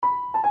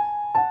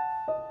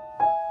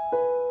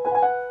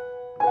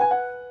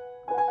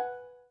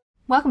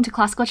Welcome to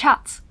Classical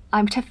Chats.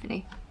 I'm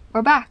Tiffany.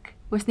 We're back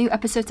with new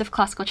episodes of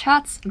Classical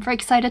Chats. I'm very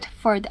excited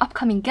for the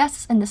upcoming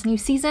guests in this new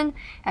season.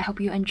 I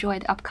hope you enjoy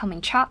the upcoming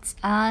chats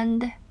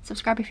and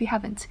subscribe if you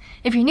haven't.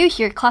 If you're new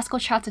here, Classical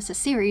Chats is a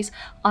series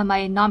on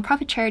my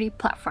non-profit charity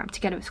platform,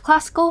 Together with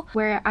Classical,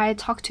 where I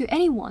talk to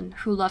anyone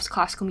who loves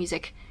classical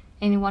music.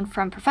 Anyone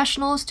from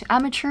professionals to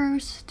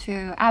amateurs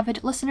to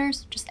avid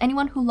listeners, just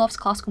anyone who loves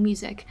classical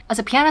music. As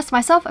a pianist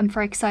myself, I'm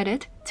very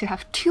excited to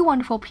have two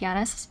wonderful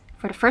pianists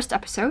for the first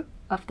episode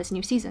of this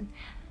new season,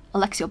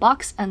 Alessio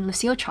and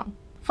Lucille Chung.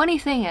 Funny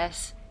thing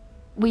is,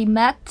 we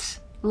met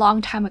a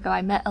long time ago.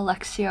 I met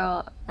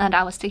Alessio and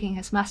I was taking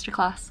his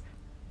masterclass.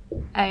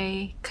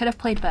 I could have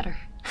played better.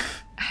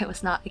 I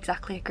was not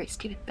exactly a great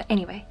student, but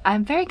anyway,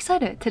 I'm very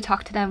excited to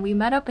talk to them. We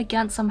met up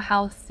again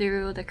somehow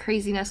through the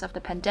craziness of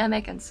the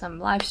pandemic and some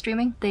live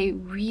streaming. They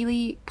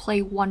really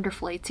play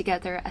wonderfully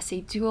together as a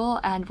duo,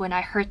 and when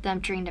I heard them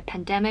during the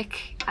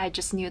pandemic, I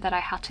just knew that I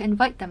had to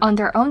invite them. On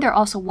their own, they're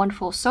also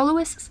wonderful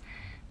soloists.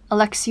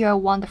 Alessio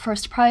won the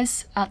first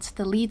prize at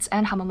the Leeds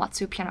and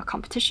Hamamatsu piano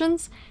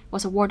competitions,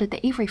 was awarded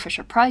the Avery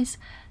Fisher Prize,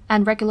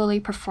 and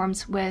regularly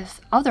performs with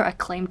other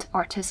acclaimed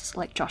artists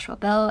like Joshua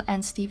Bell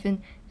and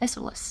Stephen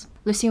Isolis.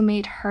 Lucille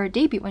made her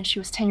debut when she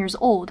was 10 years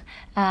old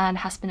and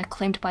has been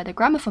acclaimed by the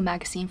Gramophone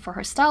magazine for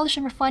her stylish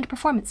and refined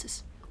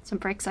performances. So I'm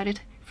very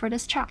excited for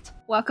this chat.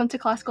 Welcome to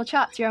Classical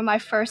Chats. You're my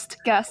first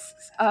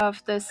guests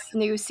of this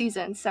new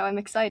season, so I'm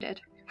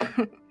excited.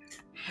 Wow.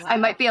 I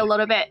might be a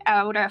little bit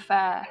out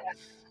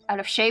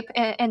of shape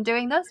in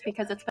doing this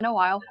because it's been a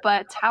while,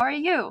 but how are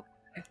you?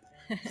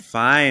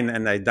 Fine,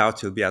 and I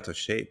doubt you'll be out of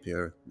shape.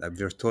 You're a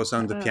virtuoso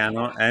on the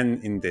piano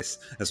and in this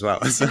as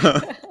well. So.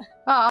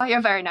 Oh,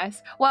 you're very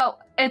nice. Well,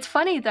 it's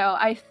funny though.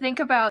 I think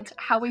about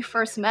how we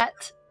first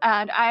met,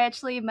 and I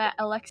actually met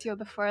Alessio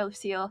before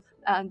Lucille,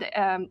 and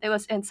it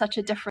was in such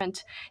a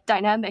different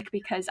dynamic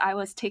because I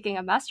was taking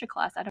a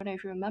masterclass. I don't know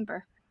if you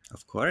remember.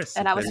 Of course.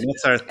 And I was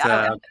Mozart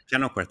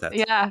piano quartet.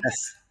 Yeah.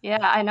 Yes. Yeah,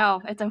 I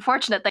know. It's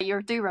unfortunate that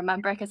you do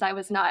remember because I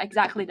was not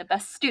exactly the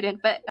best student,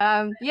 but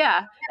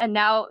yeah. And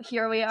now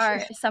here we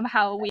are.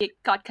 Somehow we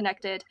got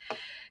connected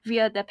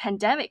via the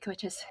pandemic,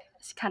 which is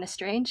kind of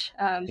strange.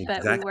 Exactly.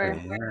 But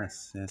we were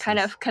kind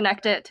of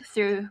connected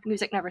through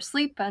Music Never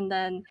Sleep. And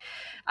then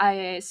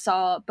I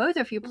saw both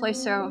of you play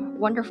so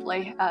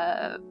wonderfully.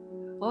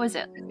 What was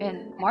it?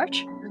 In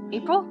March?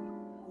 April?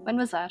 When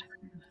was that?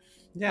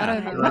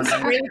 Yeah,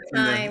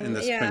 springtime. In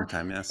the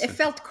springtime, yes. It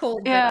felt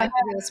cold, but I think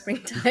it was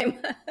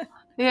springtime.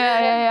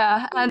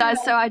 Yeah. And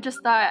so I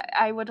just thought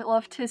I would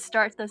love to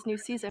start this new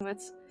season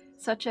with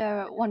such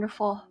a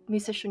wonderful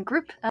musician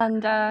group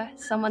and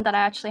someone that I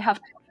actually have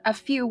a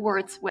few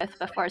words with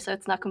before, so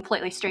it's not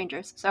completely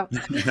strangers. So,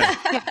 yeah.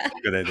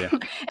 Good idea.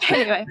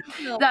 Anyway,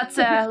 that's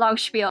a long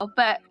spiel.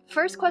 But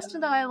first question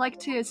that I like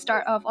to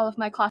start off all of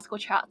my classical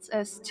chats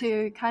is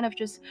to kind of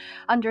just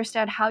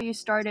understand how you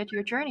started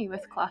your journey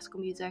with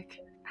classical music.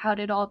 How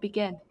did it all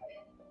begin?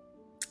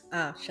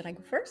 Should I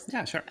go first?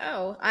 Yeah, sure.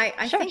 Oh,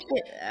 I think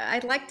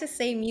I'd like to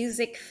say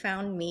music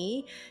found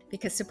me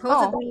because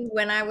supposedly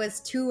when I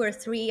was 2 or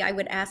 3, I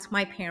would ask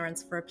my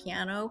parents for a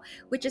piano,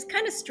 which is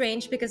kind of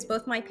strange because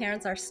both my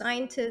parents are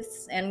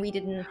scientists and we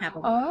didn't have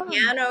a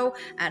piano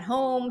at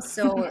home.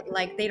 So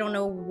like they don't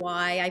know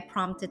why I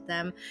prompted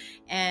them.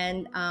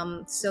 And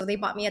so they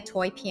bought me a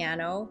toy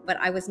piano, but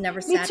I was never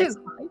satisfied.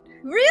 Too.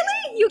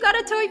 Really? You got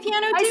a toy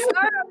piano too?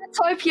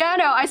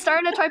 I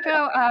started a toy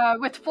piano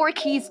with 4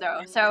 keys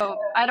though, so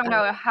I don't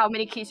know how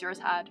many keys yours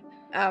had.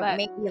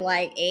 Maybe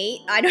like 8.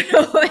 I don't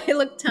know. It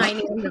looked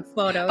tiny in the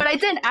photo. But I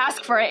didn't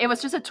ask for it. It was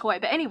just a toy.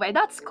 But anyway,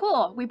 that's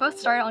cool. We both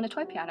started on a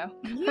toy piano.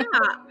 Yeah.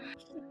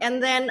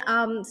 And then,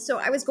 so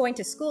I was going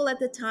to school at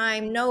the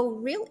time, no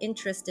real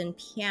interest in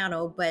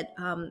piano, but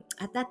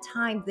at that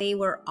time they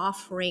were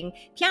offering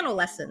piano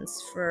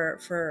lessons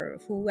for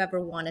whoever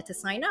wanted to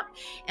sign up.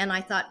 And I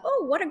thought,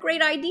 oh, what a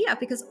great idea,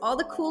 because all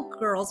the cool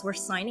girls were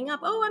signing up.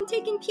 Oh, I'm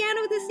taking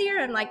piano this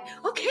year. I'm like,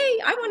 okay,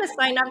 I want to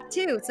sign up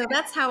too. So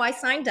that's how I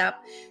signed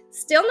up.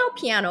 Still no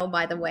piano,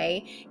 by the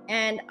way.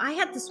 And I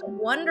had this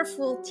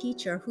wonderful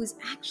teacher who's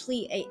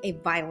actually a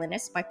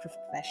violinist by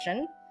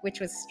profession, which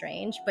was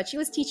strange, but she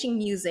was teaching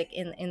music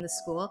in the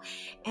school.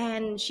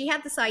 And she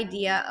had this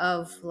idea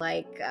of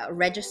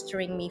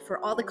registering me for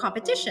all the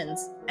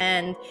competitions.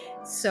 And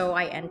so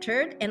I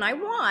entered and I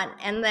won.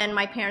 And then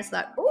my parents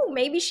thought, oh,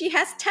 maybe she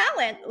has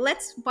talent.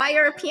 Let's buy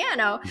her a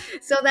piano.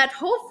 So that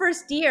whole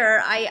first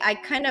year, I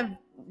kind of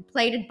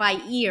played it by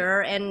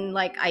ear and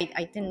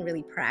I didn't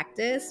really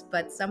practice,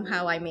 but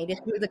somehow I made it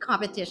through the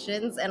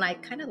competitions and I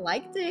kind of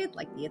liked it,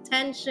 like the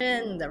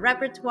attention, the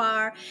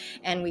repertoire,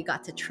 and we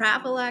got to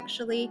travel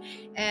actually.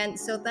 And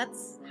so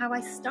that's how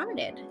I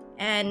started.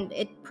 And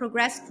it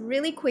progressed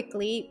really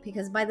quickly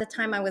because by the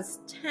time I was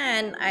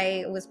 10,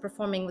 I was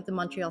performing with the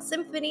Montreal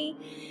Symphony.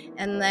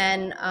 And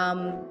then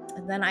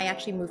I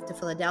actually moved to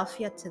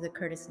Philadelphia to the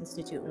Curtis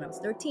Institute when I was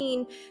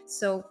 13.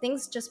 So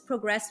things just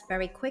progressed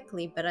very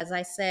quickly. But as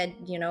I said,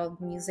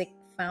 music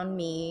found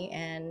me,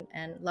 and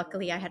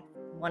luckily I had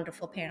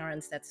wonderful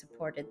parents that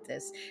supported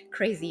this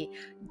crazy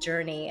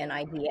journey and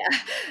idea.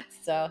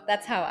 So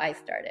that's how I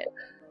started.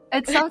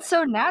 It sounds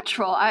so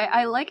natural.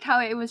 I liked how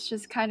it was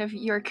just kind of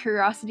your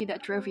curiosity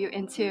that drove you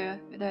into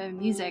the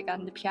music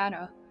and the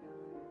piano.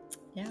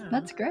 Yeah.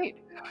 That's great.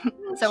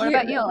 So what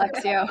about you,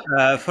 Alessio?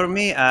 For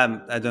me,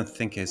 I don't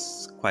think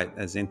it's quite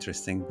as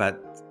interesting, but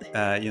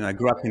I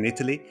grew up in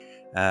Italy,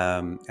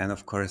 and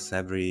of course,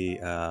 every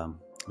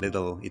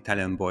little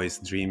Italian boy's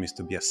dream is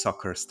to be a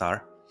soccer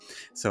star.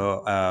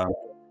 So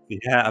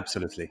yeah,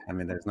 absolutely. I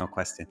mean, there's no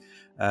question.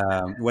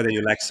 Whether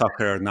you like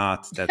soccer or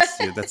not,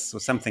 that's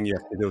something you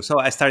have to do. So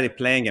I started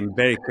playing, and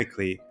very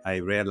quickly I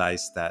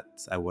realized that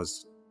I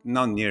was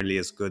not nearly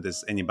as good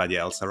as anybody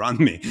else around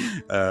me.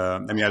 I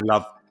mean, I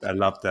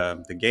loved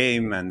the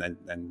game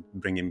and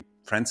bringing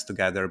friends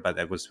together, but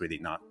I was really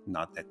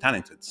not that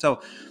talented.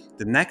 So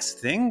the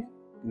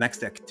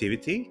next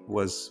activity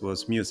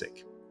was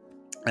music.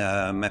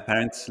 My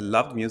parents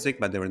loved music,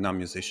 but they were not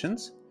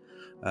musicians.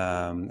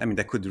 I mean,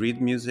 they could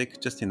read music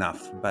just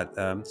enough. But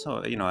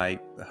so, I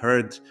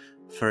heard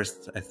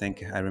first, I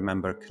think I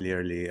remember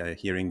clearly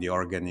hearing the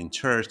organ in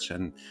church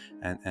and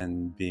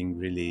being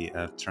really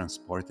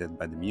transported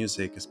by the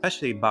music,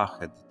 especially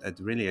Bach had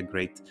really a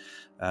great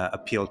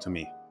appeal to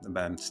me.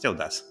 Still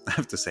does, I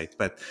have to say.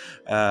 But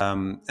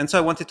and so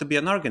I wanted to be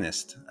an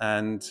organist.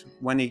 And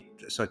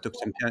so I took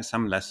some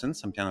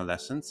piano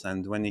lessons.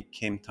 And when it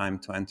came time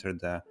to enter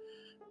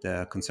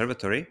the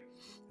conservatory,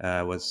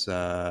 was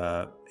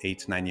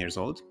 8-9 years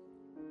old.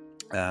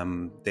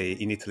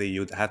 In Italy,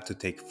 you'd have to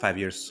take 5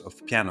 years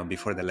of piano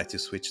before they let you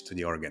switch to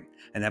the organ,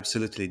 and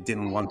absolutely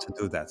didn't want to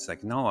do that. It's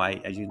like, no,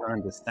 you don't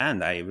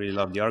understand. I really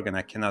love the organ.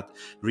 I cannot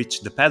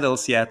reach the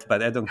pedals yet,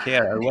 but I don't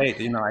care. I wait,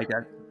 I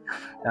got.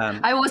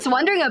 I was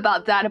wondering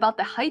about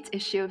the height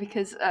issue,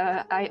 because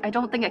I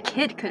don't think a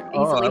kid could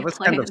easily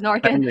play an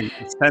organ.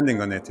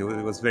 Standing on it. It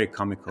was very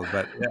comical,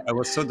 but yeah, I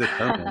was so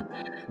determined.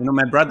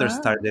 My brother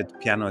started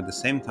piano at the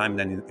same time,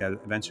 then he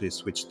eventually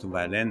switched to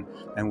violin,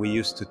 and we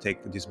used to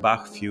take these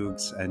Bach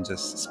fugues and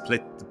just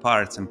split the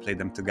parts and play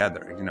them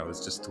together. It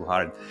was just too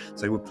hard.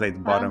 So he would play the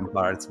bottom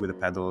parts with the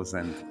pedals,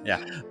 and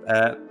yeah.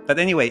 But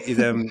anyway,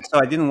 so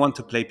I didn't want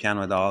to play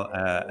piano at all.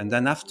 And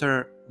then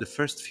after the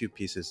first few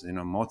pieces,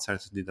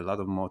 Mozart, did a lot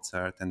of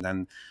Mozart, and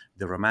then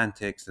the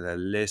Romantics, the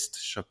Liszt,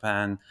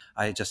 Chopin,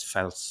 I just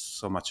fell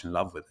so much in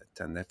love with it,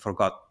 and I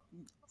forgot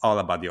all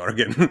about the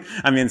organ.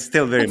 I mean, it's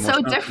still very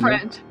emotional. So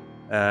different.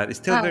 It's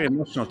still very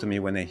emotional to me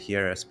when I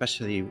hear,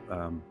 especially,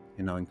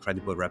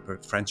 incredible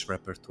French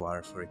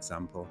repertoire, for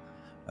example,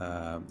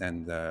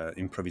 and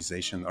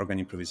organ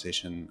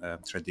improvisation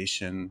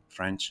tradition,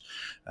 French.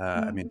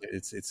 I mean,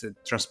 it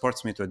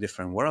transports me to a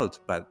different world,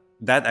 but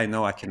that I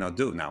know I cannot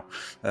do now.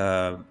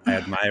 I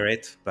admire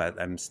it,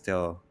 but I'm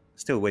still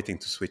waiting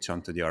to switch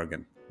on to the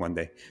organ one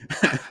day.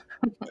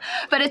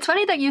 But it's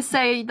funny that you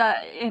say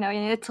that, in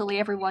Italy,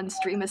 everyone's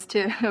dream is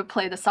to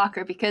play the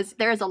soccer, because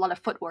there is a lot of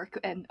footwork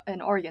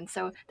in organ.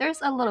 So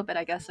there's a little bit,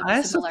 I guess, of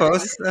a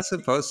similarity. I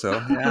suppose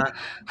so, yeah.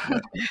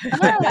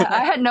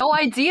 I had no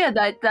idea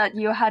that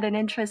you had an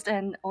interest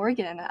in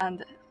organ,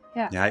 and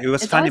yeah, it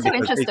was funny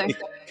because it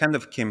kind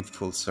of came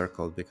full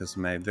circle, because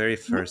my very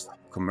first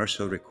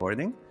commercial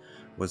recording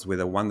was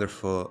with a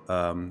wonderful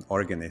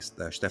organist,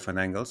 Stefan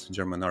Engels,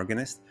 German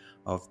organist,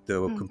 of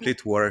the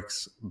complete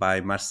works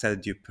by Marcel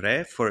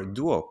Dupré for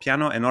duo,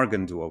 piano and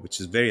organ duo, which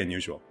is very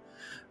unusual.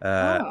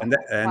 And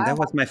that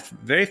was my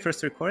very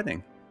first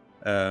recording.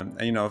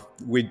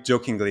 We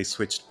jokingly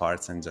switched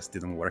parts and just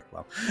didn't work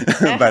well.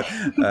 But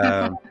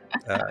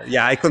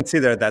yeah, I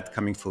consider that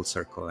coming full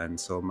circle. And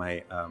so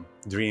my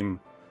dream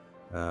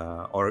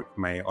or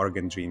my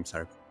organ dreams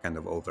are kind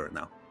of over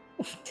now.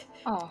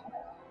 Oh.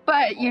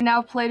 But you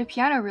now play the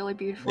piano really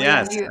beautifully.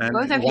 Yes, and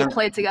both of you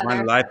played together.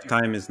 One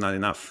lifetime is not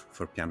enough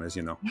for piano, as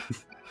you know.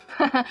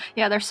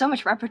 Yeah, there's so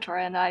much repertoire,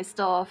 and I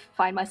still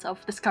find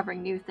myself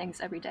discovering new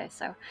things every day.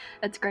 So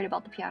it's great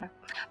about the piano.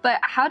 But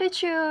how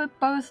did you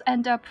both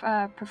end up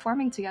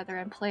performing together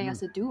and play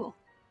as a duo?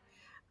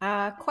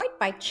 Quite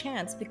by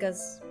chance,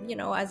 because,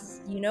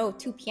 as you know,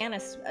 two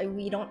pianists,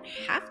 we don't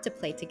have to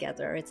play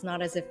together. It's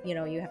not as if,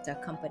 you have to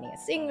accompany a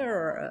singer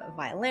or a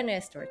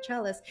violinist or a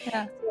cellist.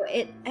 Yeah. So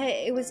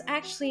it was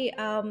actually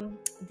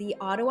the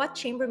Ottawa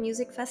Chamber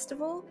Music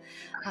Festival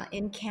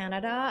in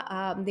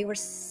Canada. They were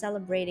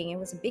celebrating, it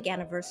was a big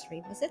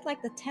anniversary. Was it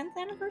like the 10th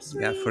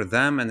anniversary? Yeah, for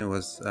them, and it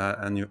was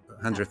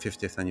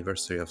 150th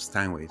anniversary of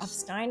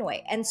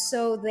Steinway. And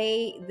so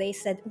they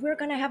said, we're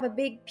going to have a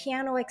big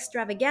piano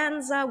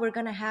extravaganza. We're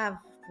going to have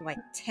like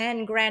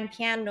 10 grand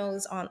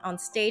pianos on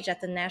stage at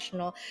the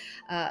National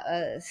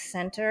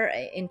Center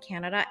in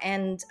Canada.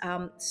 And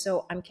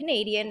so I'm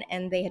Canadian,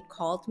 and they had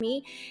called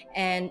me,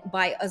 and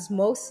by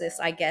osmosis,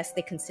 I guess,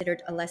 they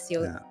considered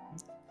Alessio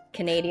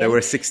Canadian. There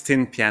were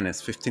 16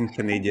 pianists, 15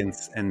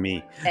 Canadians, and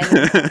me.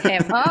 And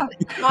him, Oh,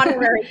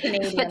 honorary fit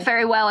Canadian.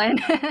 very well in.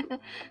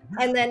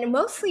 And then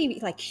mostly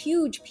like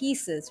huge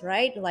pieces,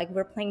 right? Like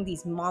we're playing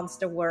these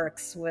monster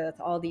works with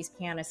all these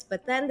pianists.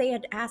 But then they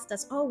had asked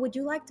us, oh, would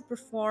you like to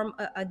perform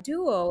a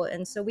duo?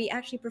 And so we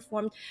actually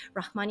performed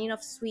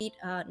Rachmaninoff Suite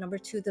number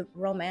 2, the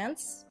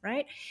Romance,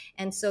 right?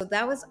 And so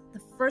that was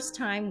the first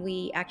time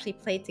we actually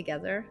played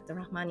together, the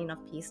Rachmaninoff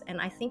piece. And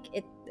I think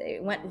it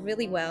went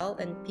really well,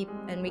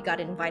 and we got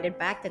invited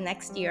back the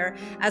next year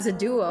as a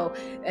duo,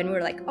 and we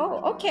were like,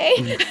 oh,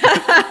 okay.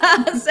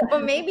 So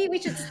maybe we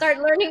should start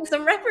learning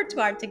some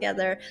repertoire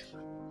together.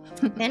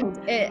 And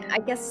I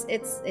guess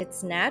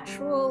it's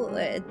natural.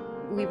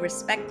 We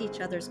respect each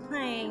other's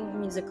playing,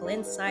 musical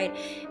insight,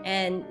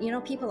 and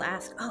people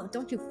ask, oh,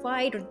 don't you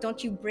fight, or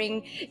don't you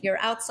bring your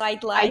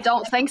outside life? I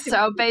don't think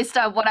so. Based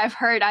on what I've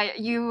heard,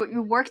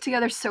 you work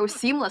together so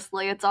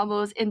seamlessly. It's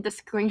almost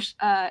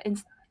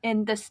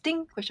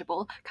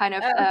indistinguishable, kind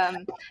of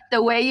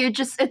the way you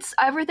just. It's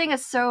everything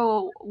is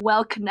so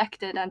well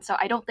connected, and so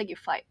I don't think you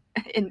fight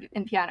in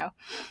piano.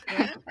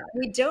 Yeah,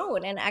 we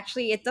don't, and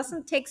actually it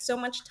doesn't take so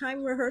much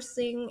time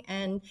rehearsing,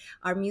 and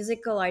our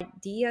musical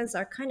ideas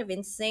are kind of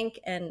in sync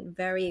and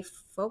very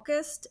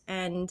focused,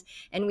 and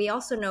we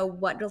also know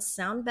what will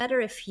sound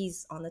better if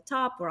he's on the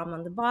top or I'm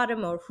on the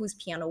bottom, or who's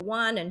piano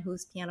 1 and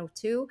who's piano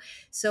 2.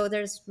 So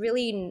there's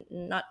really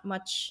not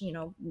much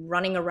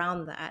running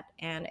around that,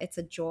 and it's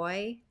a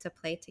joy to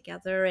play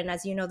together. And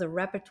as you know, the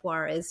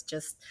repertoire is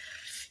just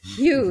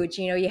huge.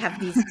 You have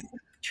these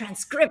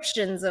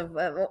transcriptions of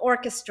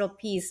orchestral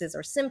pieces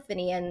or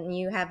symphony, and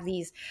you have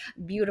these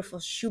beautiful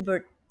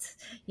Schubert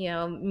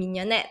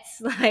mignonettes,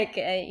 like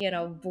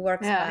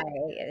works by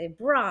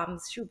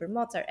Brahms, Schubert,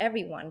 Mozart,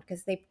 everyone,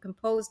 because they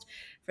composed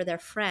for their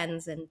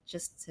friends and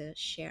just to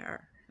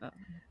share.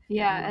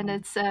 And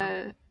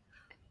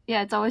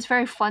it's always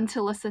very fun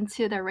to listen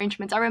to the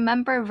arrangements. I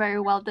remember very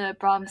well the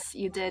Brahms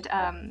you did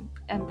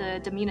in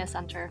the Domina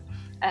Center,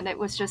 and it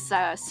was just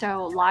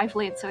so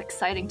lively and so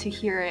exciting to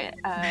hear it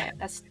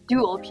as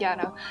dual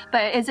piano.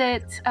 But is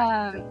it?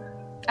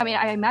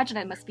 I imagine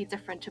it must be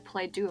different to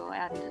play duo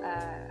and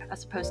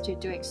as opposed to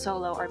doing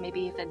solo, or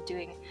maybe even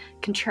doing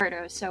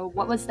concerto. So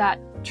what was that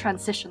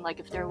transition like,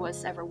 if there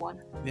was ever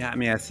one? Yeah,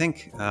 I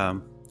think.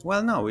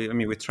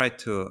 We try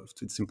to.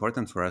 It's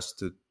important for us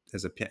to,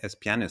 as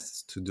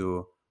pianists, to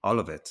do all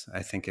of it.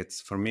 I think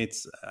for me,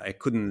 I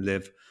couldn't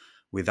live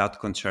without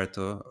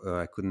concerto.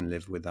 I couldn't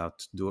live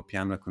without duo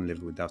piano. I couldn't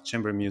live without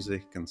chamber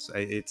music. And so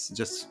it's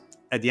just,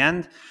 at the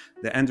end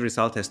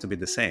result has to be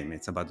the same.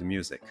 It's about the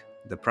music.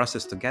 The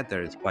process to get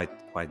there is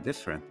quite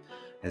different,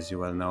 as you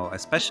well know,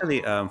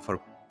 especially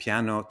for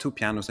piano, 2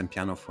 pianos and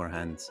piano 4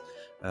 hands,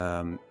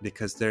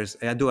 because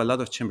I do a lot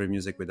of chamber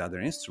music with other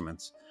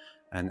instruments.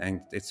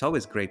 And it's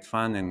always great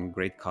fun and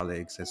great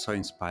colleagues. It's so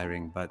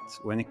inspiring. But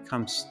when it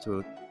comes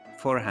to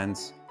 4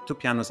 hands, 2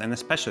 pianos, and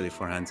especially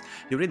 4 hands,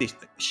 you're really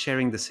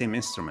sharing the same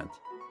instrument.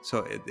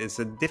 So it's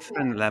a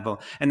different level,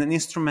 and an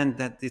instrument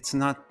that it's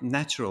not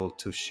natural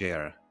to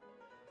share.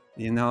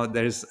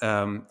 There's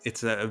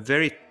it's a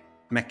very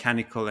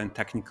mechanical and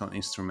technical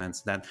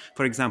instruments that,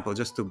 for example,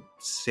 just to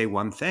say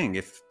one thing,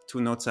 if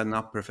 2 notes are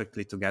not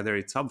perfectly together,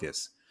 it's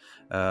obvious.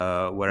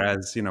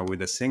 Whereas,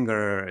 with a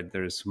singer,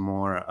 there's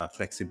more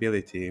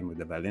flexibility. With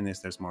the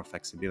violinist, there's more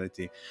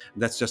flexibility.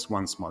 That's just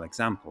one small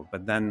example.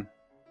 But then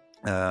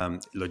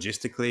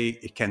logistically,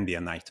 it can be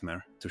a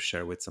nightmare to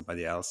share with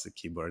somebody else a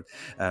keyboard.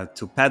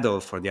 To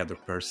pedal for the other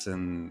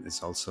person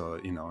is also,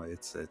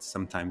 it's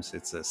sometimes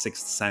it's a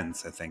sixth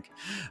sense, I think,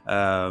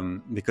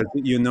 because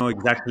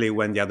exactly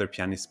when the other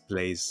pianist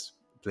plays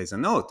a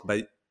note,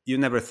 but you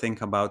never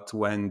think about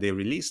when they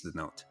release the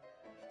note.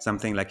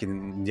 Something like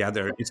in the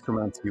other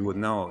instruments, you would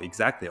know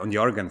exactly. On the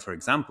organ, for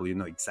example, you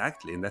know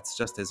exactly, and that's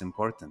just as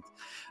important.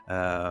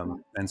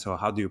 And so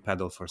how do you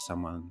pedal for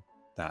someone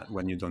that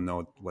when you don't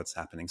know what's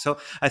happening? So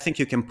I think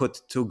you can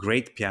put 2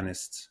 great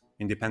pianists,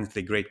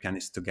 independently great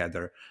pianists,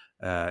 together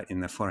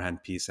in a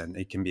 4-hand piece, and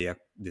it can be a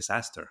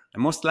disaster.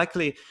 And most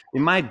likely it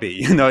might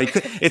be,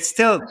 it's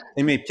still,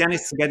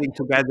 pianists getting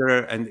together,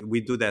 and we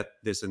do that.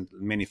 There's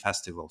many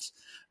festivals,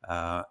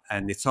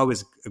 and it's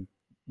always a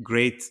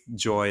great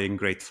joy and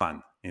great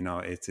fun.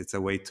 It's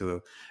a way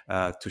to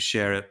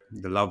share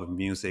the love of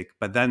music.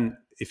 But then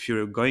if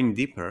you're going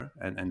deeper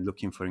and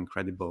looking for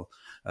incredible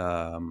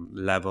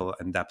level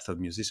and depth of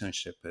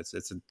musicianship,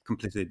 it's a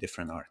completely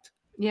different art.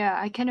 Yeah,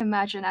 I can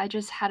imagine. I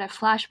just had a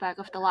flashback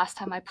of the last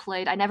time I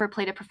played. I never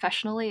played it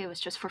professionally. It was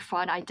just for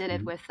fun. I did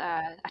it with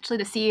actually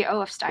the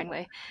CEO of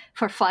Steinway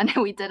for fun.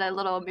 We did a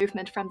little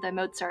movement from the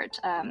Mozart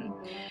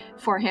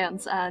 4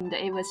 hands, and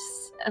it was,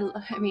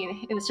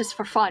 it was just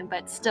for fun,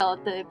 but still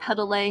the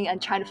pedaling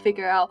and trying to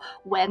figure out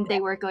when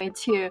they were going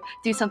to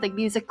do something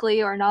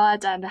musically or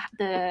not, and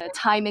the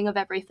timing of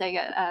everything.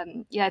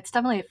 It's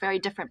definitely a very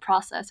different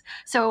process.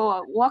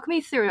 So walk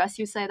me through, as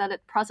you say that the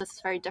process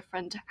is very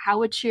different. How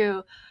would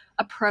you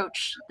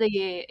approach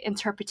the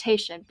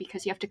interpretation,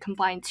 because you have to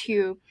combine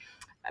 2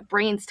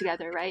 brains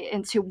together, right,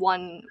 into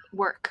one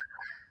work?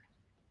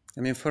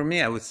 I mean, for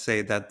me, I would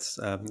say that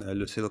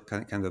Lucille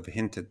kind of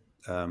hinted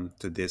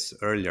to this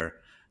earlier.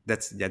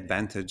 That's the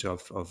advantage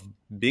of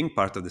being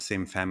part of the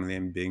same family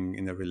and being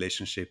in a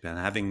relationship and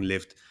having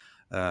lived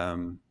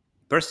um,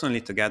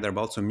 personally together,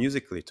 but also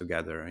musically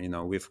together. You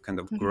know, we've kind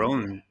of Hmm.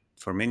 grown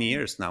for many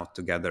years now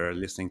together,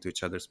 listening to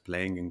each other's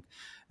playing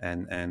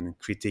and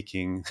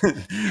critiquing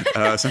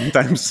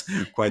sometimes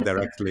quite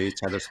directly each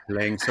other's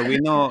playing. So we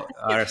know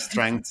our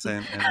strengths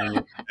and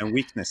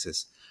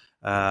weaknesses.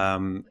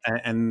 And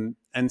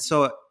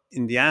so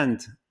in the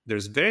end,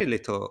 there's very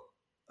little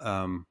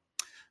um,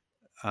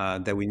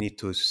 that we need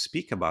to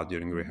speak about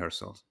during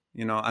rehearsals.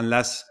 You know,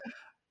 unless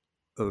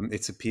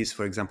it's a piece,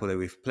 for example, that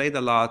we've played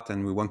a lot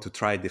and we want to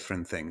try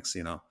different things.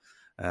 You know,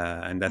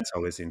 and that's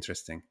always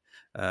interesting.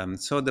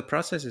 So the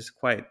process is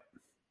quite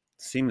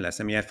seamless.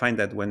 I mean, I find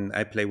that when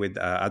I play with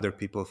other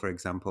people, for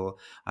example,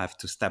 I have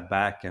to step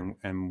back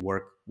and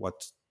work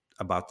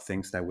about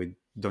things that we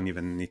don't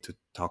even need to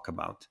talk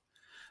about.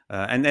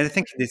 And I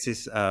think this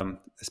is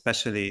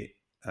especially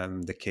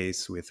the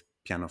case with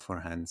piano for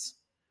hands,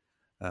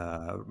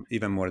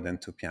 even more than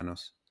two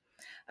pianos.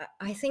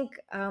 I think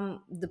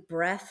the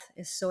breath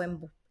is so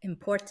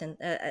important.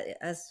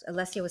 As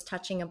Alessio was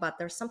touching about,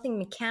 there's something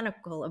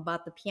mechanical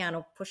about the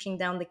piano pushing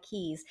down the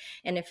keys.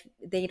 And if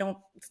they don't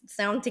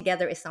sound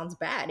together, it sounds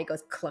bad. It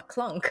goes cluck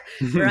clunk,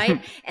 right?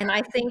 And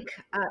I think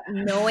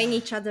knowing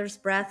each other's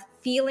breath,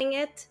 feeling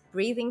it,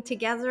 breathing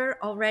together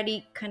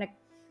already kind of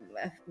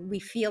we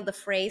feel the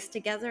phrase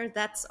together.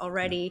 That's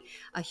already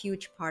a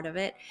huge part of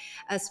it.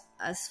 As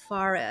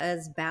far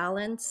as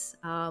balance,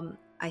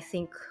 I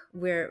think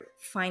we're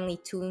finely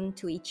tuned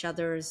to each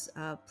other's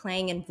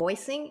playing and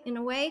voicing in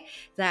a way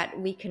that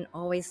we can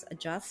always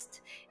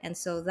adjust. And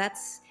so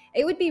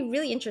it would be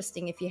really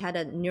interesting if you had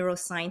a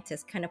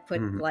neuroscientist kind of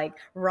put like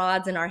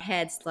rods in our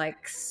heads,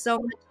 like so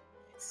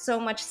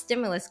much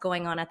stimulus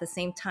going on at the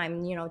same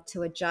time,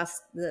 to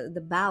adjust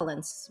the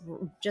balance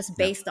just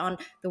Yeah. based on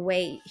the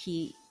way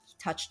he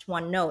touched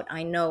one note.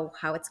 I know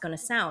how it's going to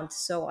sound,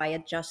 so I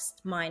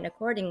adjust mine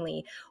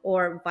accordingly,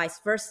 or vice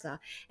versa.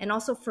 And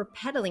also for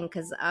pedaling,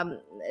 because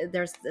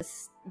there's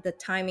the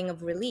timing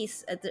of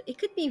release. It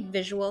could be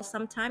visual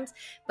sometimes,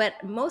 but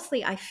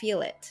mostly I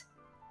feel it.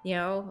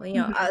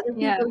 Hmm. Other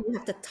Yeah. people, you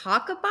have to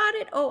talk about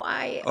it. Oh,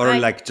 Or I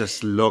like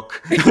just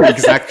look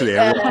exactly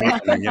at what's uh,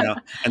 happening, you know.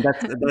 And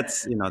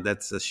that's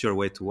that's a sure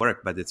way to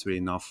work, but it's really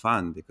not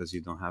fun because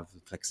you don't have the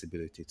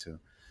flexibility to.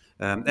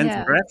 And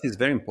Yeah. breath is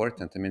very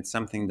important. I mean, it's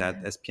something that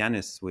as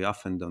pianists we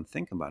often don't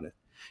think about it.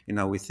 You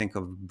know, we think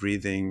of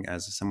breathing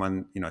as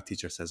someone, a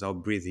teacher says, "Oh,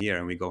 breathe here,"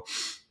 and we go,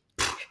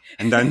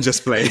 and then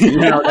just play.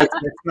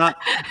 That's not.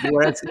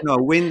 Whereas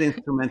a wind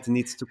instrument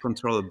needs to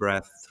control the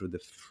breath through the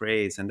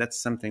phrase, and that's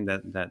something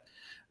that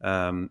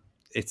um,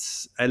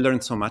 it's. I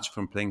learned so much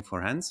from playing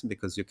for hands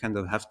because you kind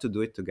of have to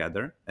do it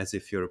together as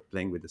if you're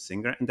playing with a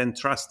singer, and then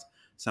trust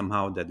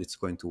somehow that it's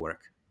going to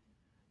work.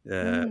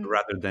 Mm.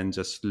 Rather than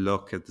just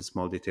look at the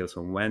small details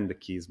on when the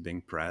key is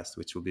being pressed,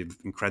 which will be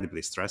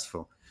incredibly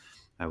stressful,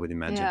 I would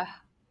imagine. Yeah.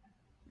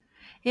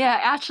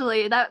 Yeah,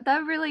 actually, that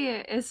really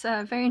is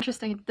very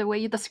interesting the way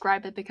you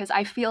describe it, because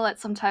I feel it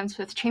sometimes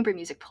with chamber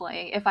music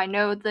playing. If I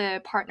know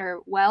the partner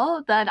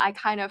well, then I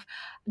kind of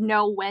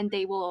know when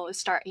they will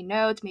start a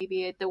note,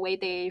 maybe the way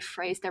they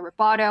phrase their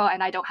rubato,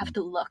 and I don't have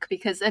to look,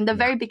 because in the Yeah.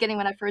 very beginning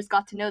when I first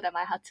got to know them,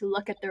 I had to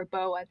look at their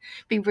bow and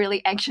be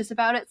really anxious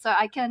about it. So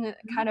I can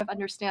kind of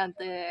understand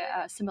the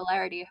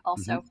similarity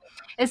also. Mhm.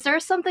 Is there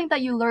something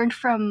that you learned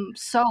from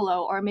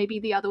solo, or maybe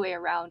the other way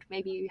around?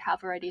 Maybe you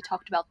have already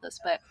talked about this,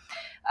 but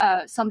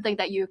something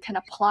that you can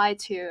apply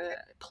to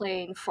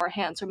playing four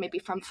hands, or maybe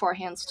from four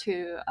hands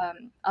to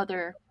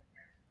other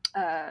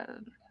uh,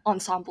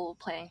 ensemble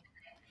playing.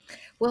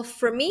 Well,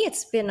 for me,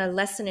 it's been a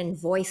lesson in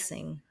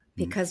voicing,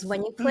 Mm. because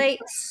when you Mm. play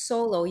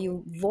solo,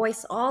 you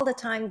voice all the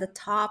time the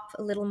top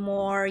a little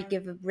more, you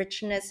give a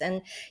richness,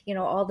 and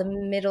all the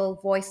middle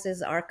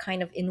voices are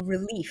kind of in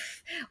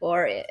relief,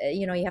 or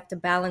you have to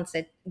balance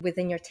it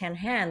within your 10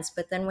 hands.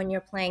 But then when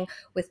you're playing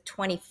with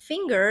 20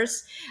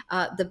 fingers,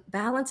 the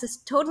balance is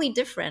totally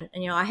different,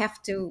 and I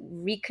have to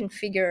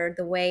reconfigure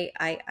the way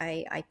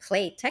I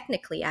play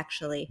technically,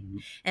 actually. Mhm.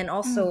 And Mm.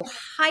 also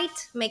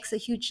height makes a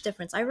huge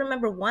difference. I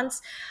remember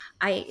once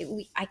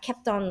I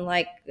kept on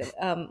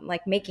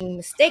like making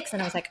mistakes,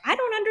 and I was like, I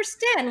don't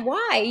understand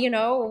why,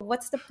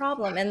 what's the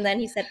problem? And then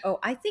he said, oh,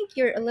 I think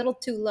you're a little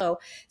too low.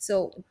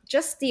 So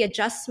just the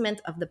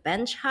adjustment of the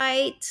bench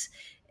height,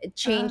 it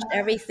changed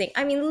everything.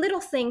 I mean, little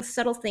things,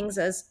 subtle things,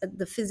 as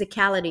the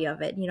physicality of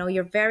it.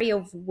 You're very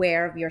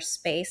aware of your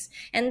space,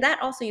 and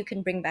that also you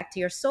can bring back to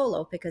your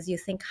solo, because you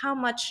think how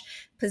much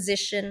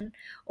position,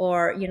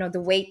 or the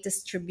weight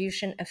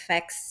distribution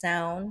affects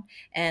sound,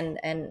 and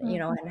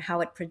Mm. and how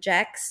it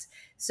projects.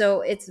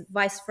 So it's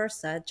vice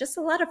versa, just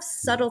a lot of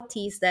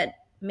subtleties that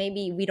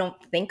maybe we don't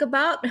think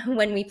about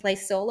when we play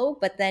solo,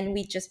 but then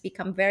we just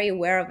become very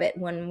aware of it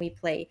when we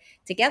play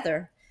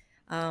together.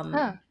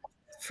 Oh.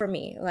 For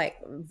me, like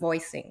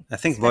voicing I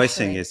think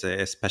voicing especially. is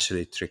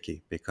especially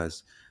tricky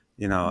because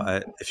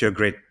if you're a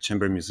great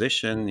chamber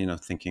musician,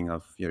 thinking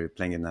of you're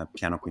playing in a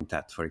piano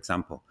quintet, for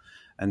example,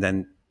 and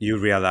then you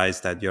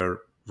realize that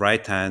your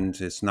right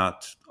hand is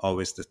not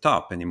always the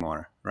top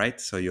anymore, right?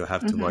 So you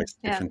have to voice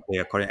differently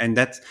according, and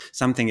that's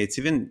something it's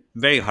even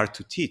very hard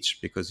to teach,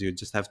 because you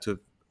just have to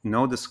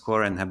know the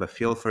score and have a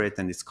feel for it,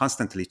 and it's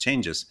constantly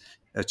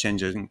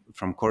changing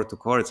from chord to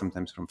chord,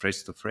 sometimes from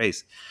phrase to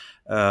phrase.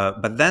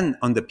 But then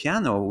on the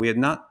piano, we are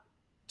not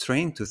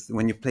trained to,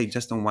 when you play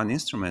just on one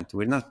instrument,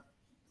 we're not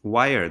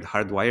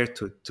hardwired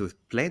to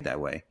play that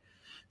way.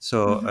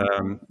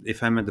 So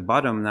if I'm at the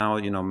bottom now,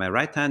 my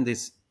right hand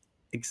is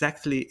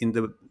exactly in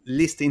the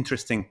least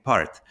interesting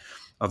part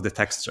of the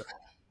texture,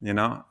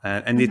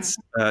 and it's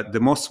the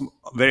most,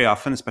 very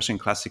often, especially in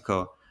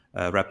classical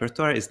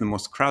repertoire, is the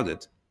most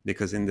crowded,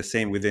 because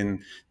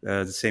within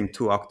the same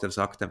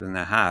octave and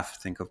a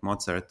half, think of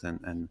Mozart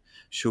and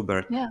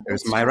Schubert,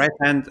 there's my right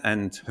hand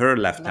and her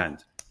left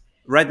hand,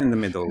 right in the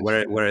middle,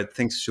 where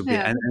things should be.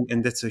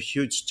 And that's a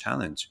huge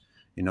challenge,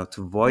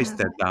 to voice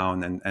that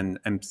down,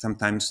 and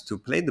sometimes to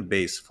play the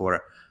bass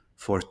for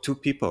two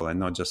people and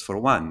not just for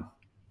one.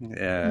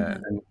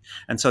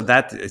 And so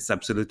that is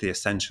absolutely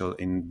essential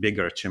in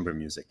bigger chamber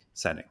music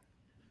setting.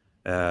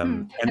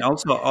 And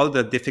also all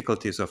the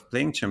difficulties of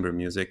playing chamber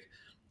music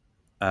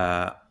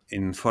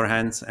in four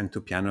hands and two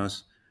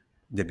pianos,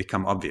 they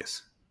become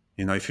obvious.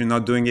 If you're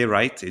not doing it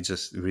right, it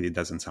just really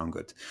doesn't sound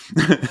good.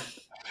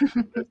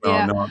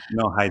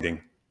 No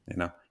hiding.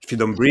 If you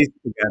don't breathe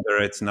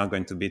together, it's not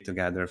going to be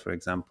together, for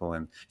example.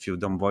 And if you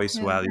don't voice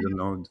well, you don't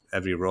know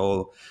every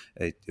role,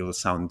 it will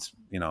sound,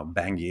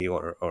 bangy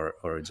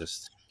or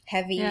just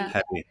heavy,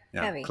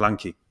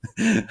 clunky.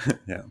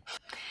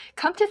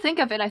 Come to think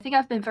of it, I think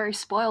I've been very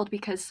spoiled,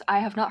 because I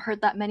have not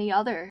heard that many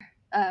other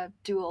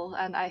duel,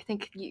 and I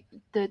think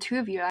the two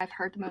of you I've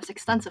heard the most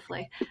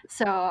extensively.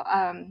 So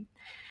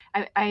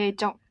I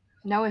don't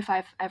know if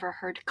I've ever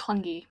heard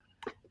clungy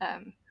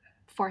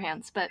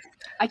forehands, but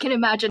I can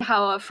imagine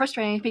how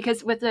frustrating,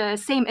 because with the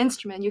same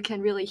instrument you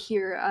can really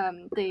hear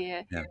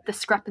the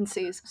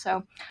discrepancies.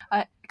 So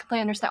I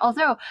completely understand.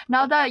 Although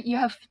now that you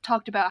have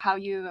talked about how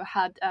you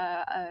had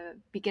a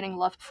beginning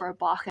love for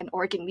Bach and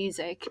organ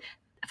music,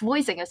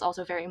 voicing is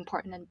also very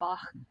important in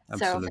Bach.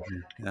 Absolutely.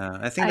 So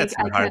I think that's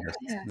the hardest.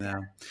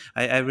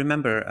 I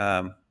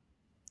remember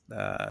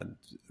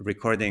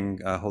recording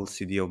a whole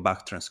CD of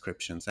Bach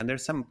transcriptions, and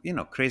there's some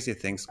crazy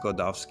things,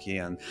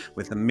 Godowski, and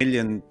with a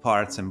million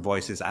parts and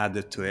voices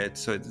added to it,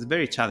 so it's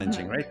very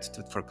challenging, right,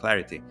 for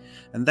clarity.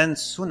 And then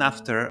soon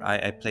after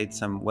I played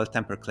some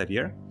Well-Tempered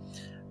Clavier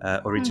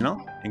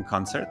original in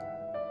concert,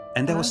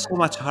 and that was so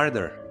much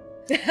harder,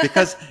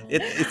 because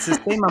it's the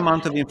same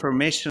amount of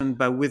information,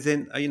 but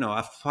within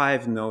a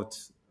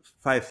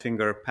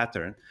five-finger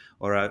pattern,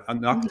 or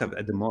an octave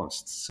at the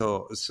most.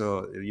 So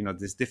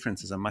these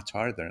differences are much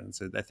harder. And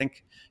so I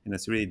think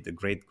it's really the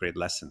great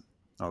lesson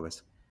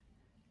always.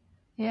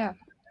 Yeah.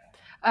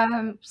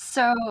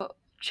 So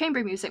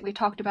chamber music we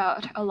talked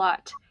about a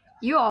lot.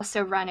 You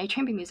also ran a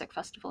chamber music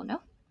festival,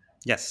 no?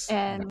 Yes.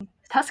 In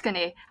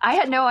Tuscany. I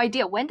had no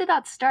idea. When did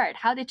that start?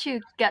 How did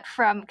you get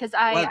from? Because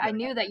I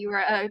knew that you were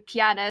a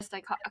pianist,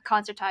 like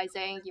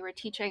concertizing. You were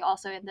teaching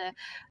also in the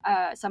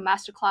some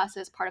master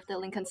classes, part of the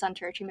Lincoln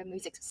Center Chamber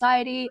Music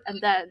Society,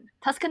 and then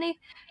Tuscany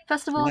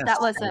Festival. Yes.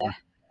 That was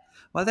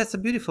Well, that's a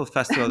beautiful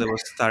festival that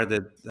was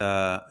started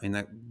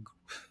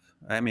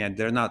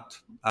they're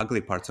not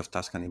ugly parts of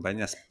Tuscany, but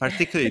in a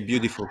particularly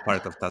beautiful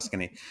part of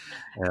Tuscany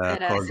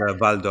called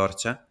Val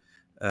d'Orcia.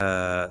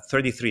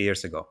 33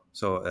 years ago,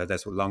 so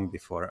that's long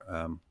before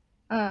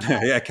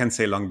I can't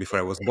say long before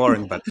I was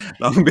born, but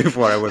long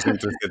before I was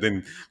interested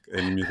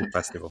in music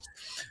festivals.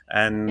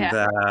 And you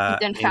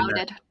then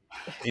founded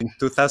in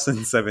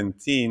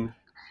 2017,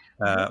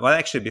 well,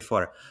 actually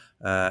before,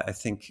 I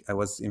think I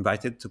was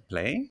invited to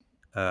play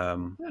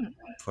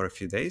for a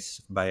few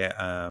days by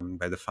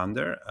the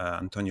founder,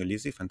 Antonio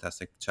Lisi,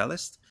 fantastic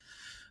cellist,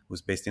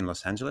 who's based in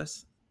Los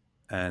Angeles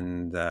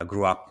and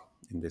grew up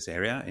in this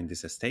area, in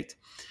this estate.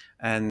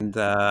 And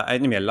I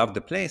loved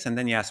the place. And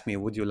then he asked me,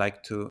 would you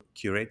like to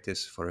curate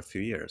this for a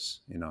few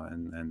years,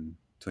 and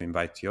to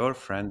invite your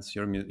friends,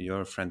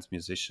 your friends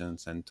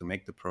musicians, and to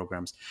make the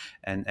programs.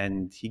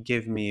 And he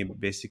gave me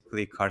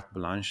basically carte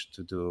blanche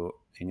to do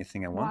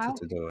anything I wanted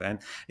to do. And,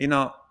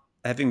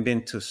 having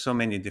been to so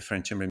many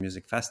different chamber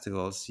music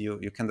festivals,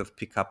 you kind of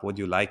pick up what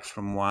you like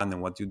from one and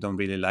what you don't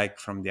really like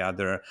from the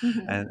other.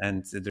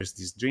 And there's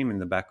this dream in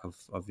the back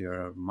of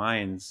your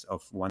minds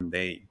of one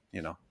day,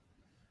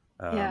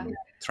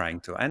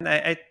 trying to. And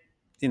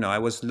I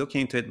was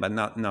looking into it, but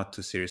not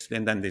too seriously.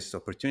 And then this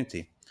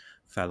opportunity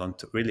fell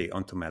onto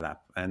my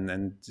lap.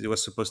 And it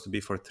was supposed to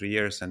be for 3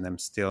 years, and I'm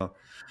still...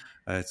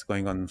 it's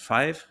going on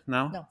 5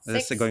 now. No,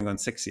 6. It's going on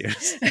 6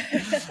 years.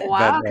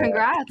 Wow, but,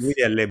 congrats!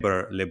 Really a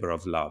labor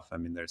of love. I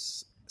mean,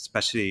 there's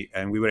especially,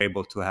 and we were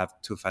able to have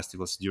 2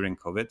 festivals during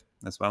COVID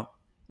as well.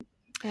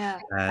 Yeah,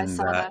 and I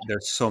saw that.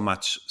 There's so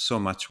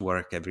much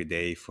work every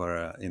day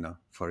for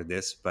for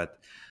this. But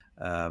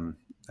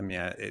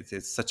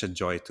it's such a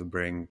joy to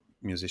bring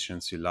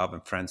musicians you love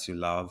and friends you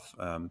love,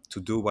 to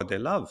do what they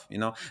love,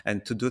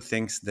 and to do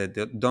things that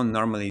they don't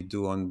normally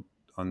do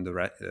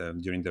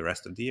during the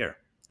rest of the year.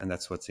 And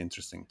that's what's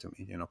interesting to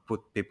me.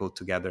 Put people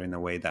together in a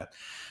way that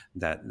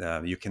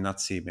you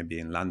cannot see maybe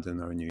in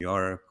London or New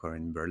York or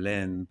in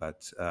Berlin,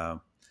 but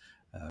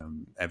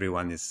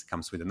everyone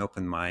comes with an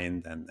open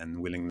mind and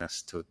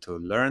willingness to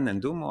learn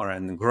and do more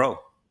and grow.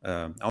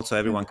 Also,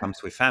 everyone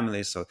comes with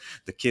families, so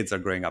the kids are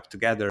growing up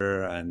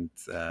together, and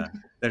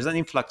there's an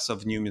influx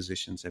of new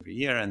musicians every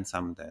year, and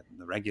some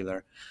the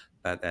regular.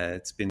 But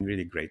it's been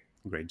really great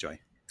joy.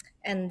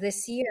 And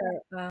this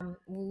year,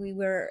 we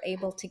were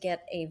able to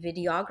get a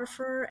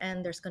videographer,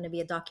 and there's going to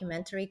be a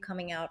documentary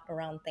coming out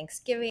around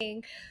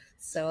Thanksgiving.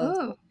 So,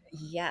 Oh,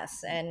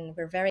 yes, and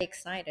we're very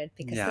excited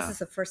because this Yeah. is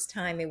the first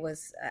time it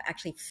was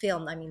actually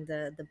filmed. I mean,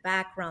 the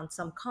background,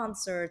 some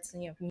concerts,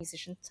 and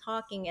musicians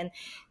talking, and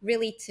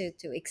really to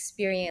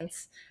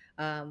experience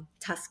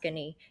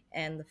Tuscany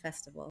and the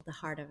festival, the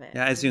heart of it.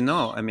 Yeah, as you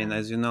know, Which,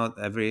 as you know,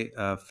 every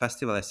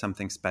festival has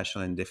something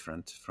special and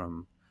different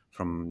from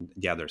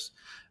the others.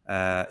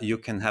 You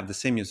can have the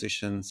same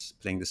musicians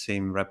playing the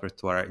same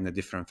repertoire in a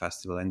different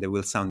festival, and they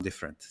will sound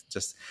different.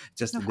 Just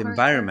of the course.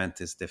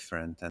 environment is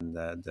different, and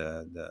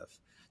the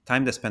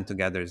time they spend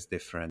together is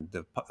different.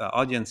 The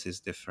audience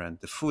is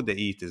different. The food they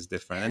eat is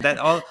different, and that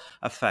all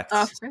affects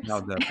Of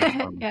how course. the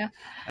performance. Yeah.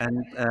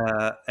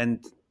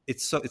 And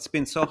it's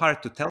been so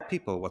hard to tell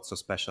people what's so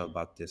special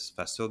about this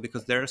festival,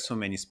 because there are so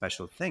many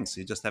special things.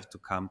 You just have to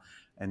come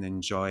and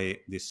enjoy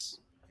this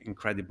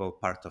incredible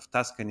part of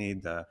Tuscany,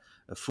 the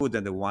food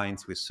and the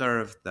wines we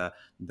serve,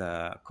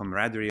 the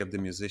camaraderie of the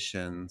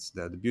musicians,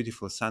 the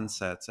beautiful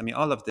sunsets. I mean,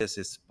 all of this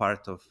is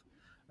part of.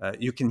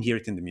 You can hear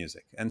it in the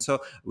music, and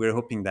so we're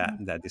hoping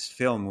that this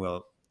film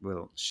will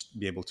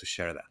be able to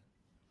share that.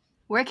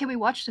 Where can we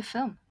watch the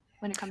film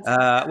when it comes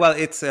out? Well,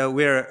 it's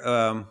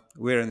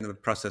we're in the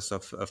process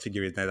of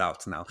figuring that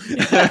out now.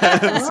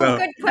 oh, So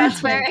good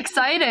That's very question.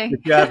 exciting.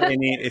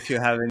 if you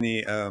have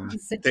any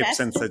tips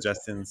and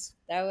suggestions,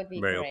 That would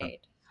be very open.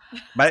 great.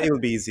 But it will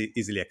be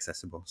easily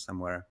accessible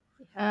somewhere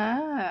It's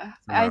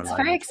online.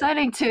 very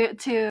exciting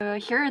to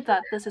hear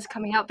that this is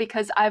coming out,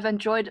 because I've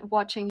enjoyed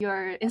watching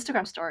your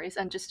Instagram stories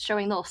and just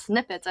showing little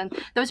snippets, and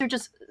those are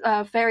just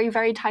very,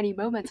 very tiny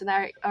moments, and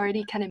I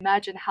already can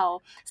imagine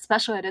how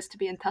special it is to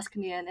be in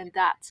Tuscany and in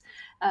that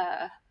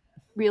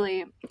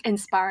really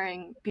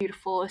inspiring,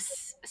 beautiful,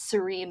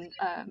 serene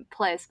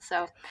place.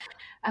 So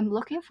I'm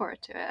looking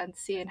forward to it and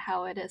seeing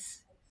how it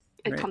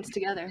Great. comes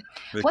together.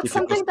 We'll What's keep you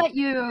something posted. that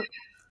you...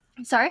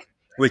 Sorry?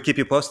 We'll keep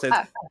you posted.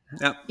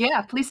 Yeah.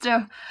 Yeah, please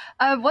do.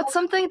 What's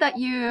something that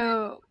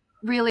you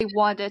really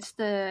wanted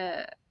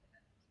the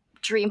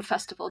Dream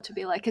Festival to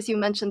be like? Because you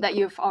mentioned that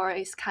you've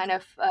always kind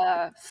of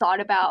thought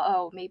about,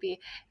 oh, maybe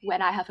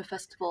when I have a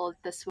festival,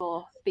 this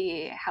will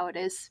be how it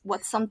is.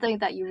 What's something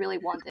that you really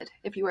wanted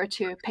if you were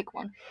to pick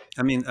one?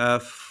 I mean,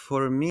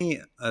 for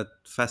me, a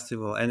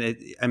festival, and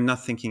I'm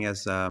not thinking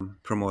as a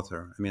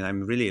promoter. I mean,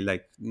 I'm really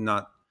like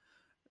not.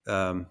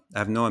 I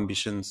have no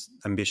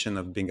ambition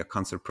of being a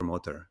concert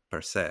promoter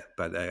per se,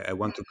 but I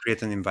want to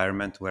create an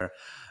environment where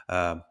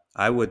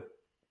I would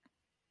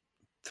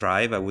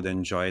thrive. I would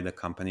enjoy the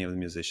company of the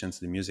musicians,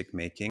 the music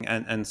making,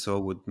 and so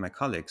would my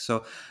colleagues.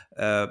 So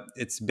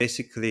it's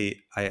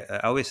basically, I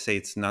always say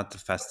it's not a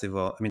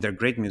festival. I mean, they're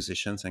great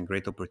musicians and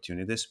great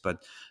opportunities,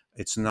 but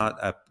it's not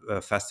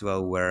a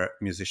festival where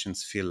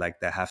musicians feel like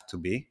they have to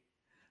be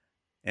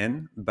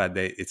in, but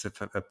it's a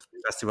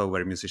festival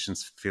where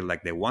musicians feel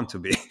like they want to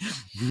be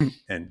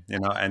and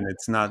and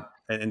it's not,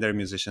 and there are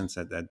musicians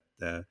at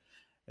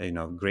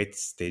great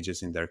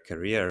stages in their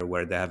career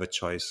where they have a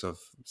choice of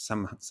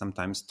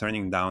sometimes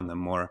turning down a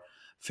more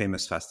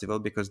famous festival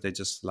because they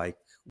just like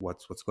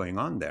what's going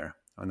on there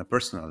on a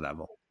personal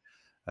level.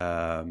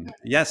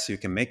 Yes, you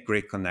can make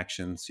great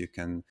connections, you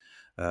can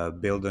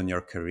build on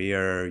your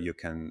career, you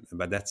can,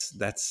 but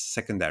that's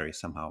secondary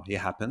somehow. It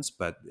happens,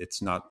 but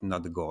it's not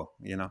the goal,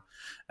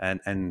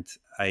 and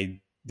I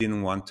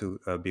didn't want to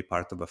be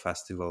part of a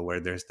festival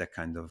where there's that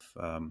kind of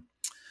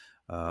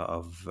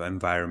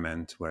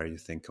environment where you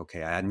think,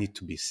 okay, I need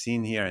to be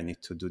seen here, I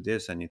need to do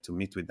this, I need to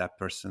meet with that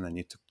person, I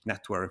need to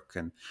network.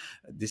 And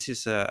this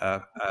is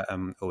a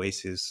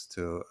oasis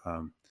to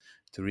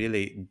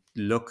really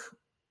look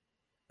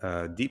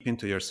deep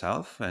into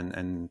yourself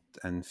and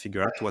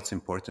figure out what's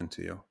important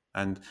to you.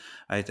 And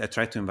I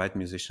try to invite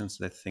musicians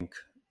that think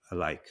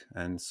alike.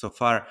 And so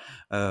far,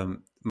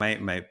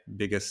 my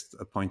biggest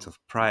point of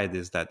pride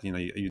is that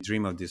you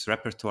dream of this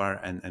repertoire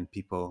and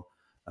people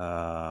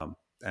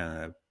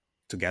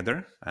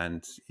together,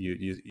 and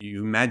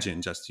you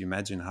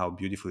imagine how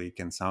beautifully it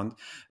can sound.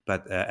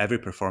 But every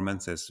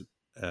performance has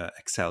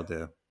excelled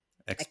the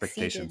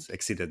expectations,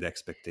 exceeded the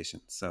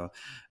expectations. So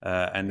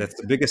and that's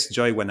the biggest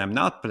joy when I'm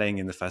not playing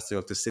in the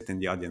festival, to sit in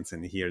the audience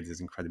and hear this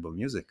incredible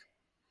music.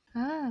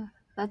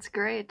 That's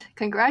great.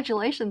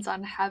 Congratulations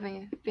on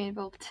being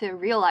able to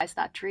realize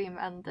that dream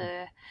and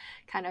the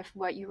kind of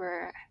what you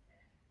were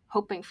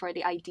hoping for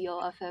the ideal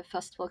of a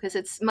festival, because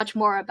it's much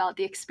more about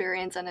the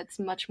experience and it's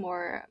much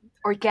more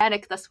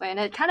organic this way. And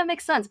it kind of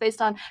makes sense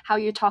based on how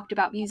you talked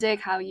about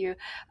music, how you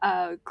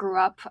grew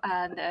up,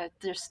 and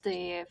just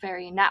the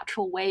very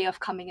natural way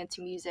of coming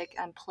into music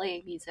and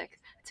playing music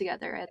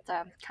together. It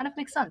kind of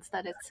makes sense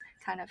that it's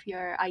kind of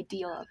your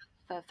ideal of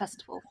a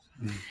festival.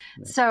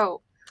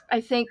 So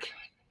I think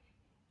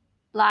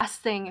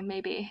last thing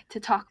maybe to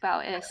talk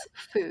about is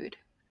food.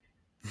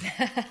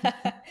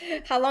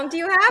 How long do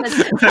you have?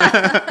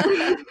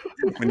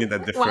 We need a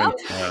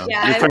different,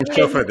 yeah, different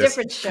show for this.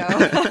 Different show.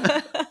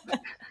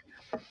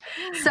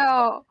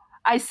 So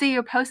I see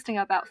you posting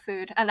about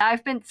food, and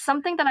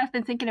something that I've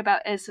been thinking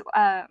about is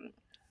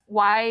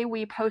why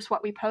we post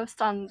what we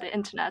post on the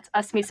internet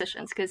as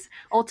musicians, because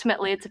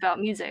ultimately it's about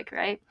music,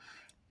 right?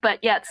 But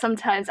yet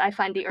sometimes I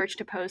find the urge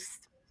to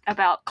post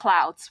about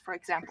clouds, for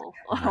example,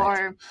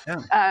 or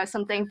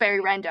something very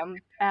random.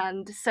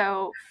 And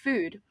so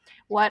food,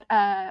 what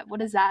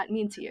does that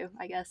mean to you,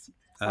 I guess?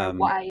 Or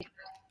why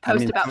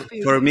post about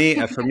food? For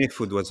me,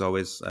 food was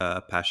always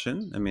a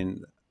passion. I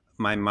mean,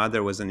 my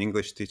mother was an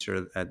English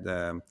teacher at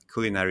the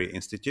Culinary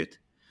Institute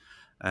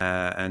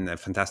and a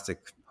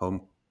fantastic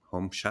home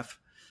chef.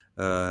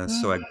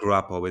 So I grew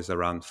up always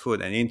around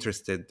food and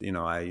interested. You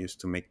know, I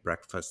used to make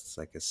breakfasts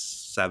like a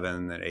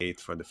 7 or 8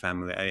 for the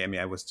family. I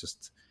mean, I was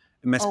just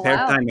in my spare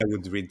time I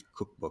would read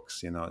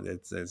cookbooks. You know,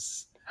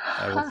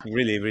 I was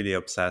really, really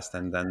obsessed.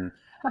 And then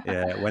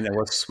when I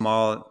was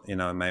small, you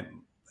know,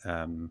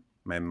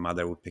 my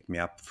mother would pick me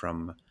up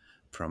from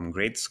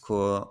grade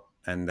school,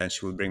 and then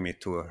she would bring me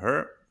to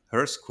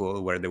her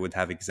school where they would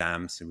have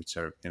exams, which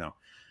are, you know,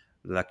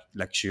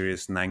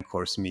 luxurious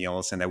 9-course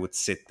meals, and I would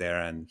sit there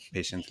and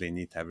patiently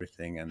eat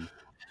everything.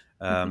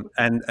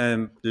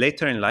 And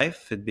later in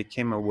life, it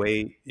became a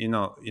way. You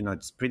know,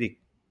 it's pretty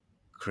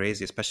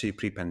crazy, especially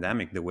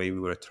pre-pandemic, the way we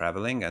were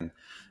traveling and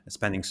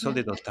spending so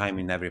little time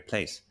in every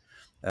place.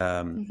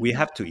 We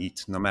have to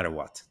eat no matter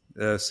what.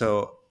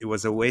 So it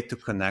was a way to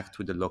connect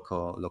with the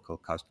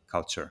local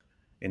culture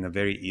in a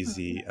very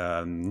easy,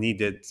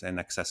 needed and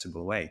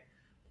accessible way.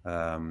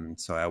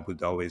 So I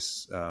would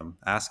always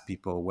ask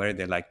people where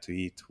they like to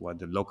eat, what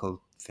the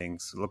local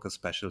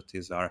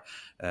specialties are.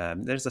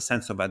 There's a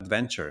sense of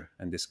adventure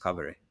and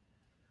discovery.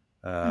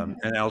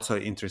 And also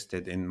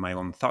interested in my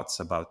own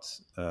thoughts about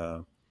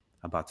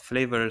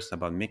flavors,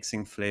 about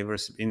mixing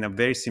flavors in a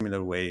very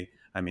similar way.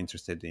 I'm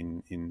interested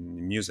in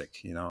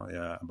music, you know,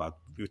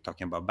 we're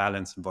talking about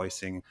balance,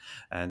 voicing,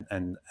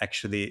 and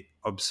actually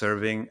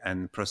observing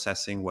and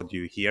processing what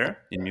you hear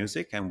in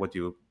music and what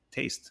you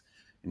taste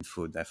in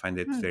food. I find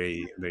it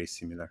very, very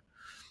similar.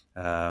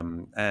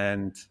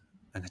 And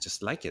I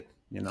just like it,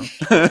 you know.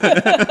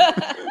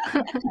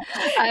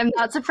 I'm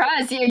not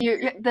surprised.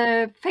 You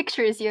the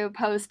pictures you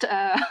post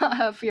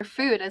of your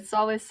food, it's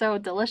always so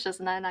delicious,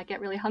 and then I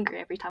get really hungry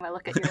every time I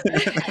look at your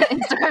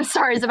Instagram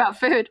stories about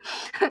food.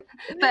 But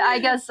I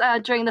guess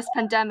during this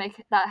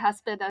pandemic, that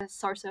has been a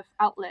source of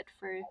outlet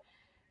for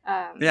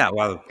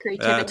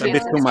creativity. A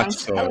bit too much,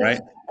 so, right?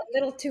 A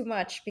little too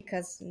much,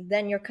 because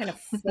then you're kind of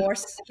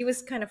forced. He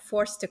was kind of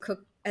forced to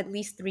cook at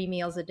least 3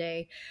 meals a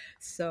day,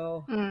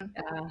 so.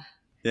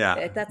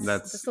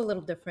 That's a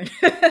little different.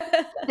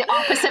 The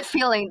opposite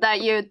feeling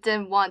that you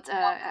didn't want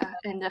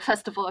in the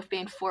festival of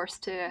being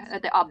forced to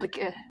the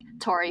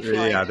obligatory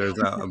feeling. Yeah, there's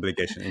an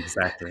obligation.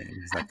 Exactly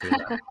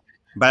that.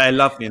 But I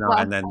love, you know,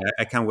 and then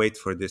I can't wait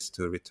for this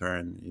to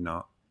return. You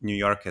know, New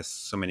York has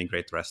so many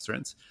great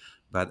restaurants,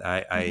 but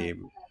I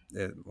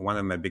one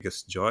of my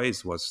biggest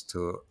joys was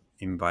to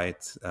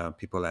invite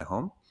people at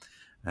home.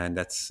 And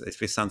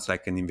if it sounds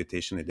like an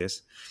invitation, it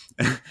is.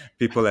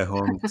 People at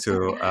home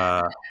to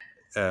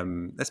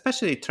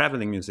especially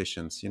traveling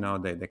musicians, you know,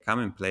 they come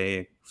and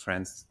play,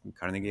 friends,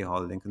 Carnegie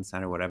Hall, Lincoln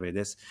Center, whatever it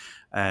is,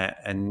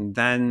 and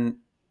then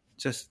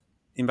just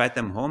invite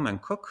them home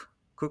and cook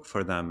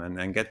for them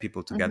and get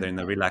people together in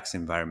a relaxed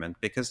environment,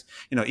 because,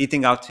 you know,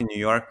 eating out in New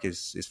York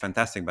is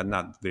fantastic, but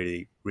not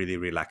really, really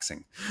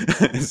relaxing.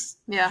 I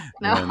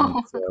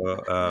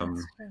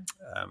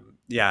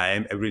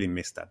really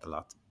missed that a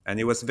lot. And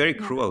it was very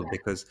cruel,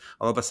 because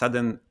all of a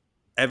sudden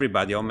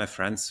all my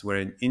friends were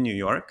in New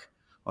York.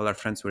 All our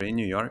friends were in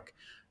New York,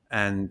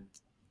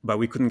 but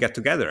we couldn't get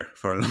together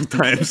for a long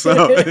time.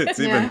 So it's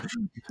even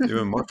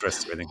more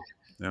frustrating.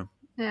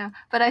 Yeah.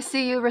 But I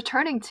see you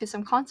returning to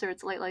some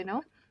concerts lately,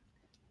 no?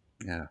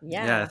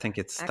 Yeah. I think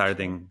it's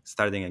starting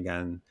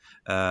again.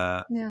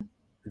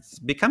 It's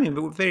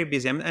becoming very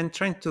busy. I'm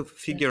trying to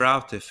figure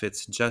out if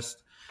it's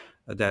just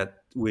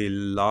that we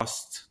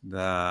lost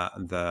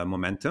the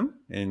momentum,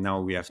 and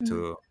now we have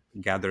to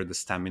gather the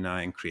stamina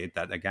and create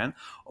that again,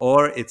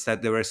 or it's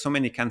that there were so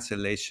many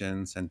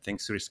cancellations and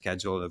things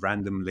rescheduled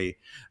randomly,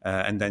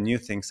 and then new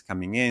things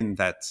coming in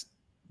that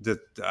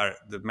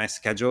my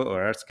schedule,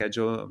 or our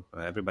schedule,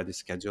 everybody's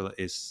schedule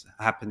is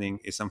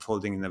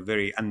unfolding in a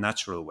very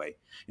unnatural way,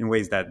 in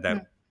ways that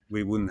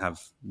we wouldn't have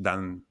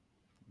done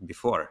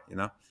before, you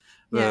know.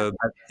 But,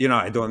 you know,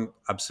 I don't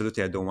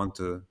want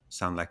to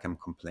sound like I'm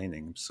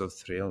complaining. I'm so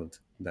thrilled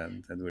that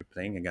we're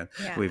playing again.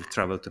 Yeah. We've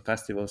traveled to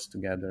festivals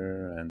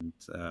together and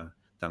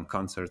done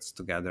concerts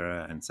together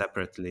and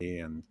separately.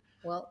 And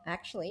Well,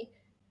 actually,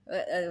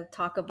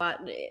 talk about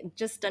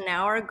just an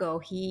hour ago,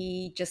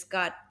 he just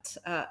got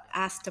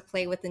asked to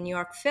play with the New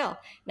York Phil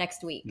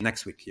next week.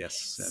 next week, yes.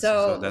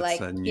 So, that's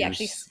like, news. he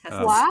actually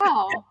has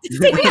Wow.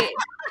 Wait.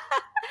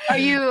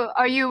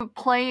 Are you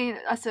playing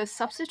as a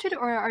substitute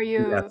or are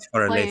you Yes,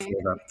 for playing?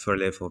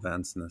 Leif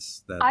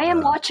Vansness. I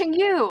am watching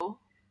you.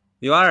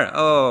 You are?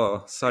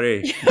 Oh,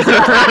 sorry.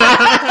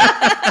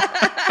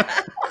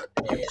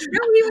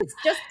 No, he was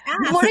just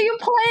asked. What are you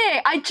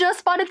playing? I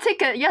just bought a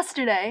ticket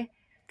yesterday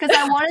because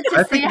I wanted to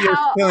I see think you're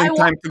how. still in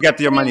time to get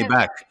your money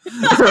back.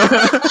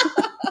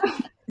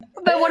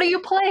 But what are you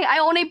playing? I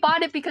only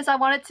bought it because I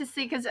wanted to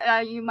see, because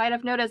you might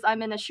have noticed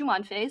I'm in a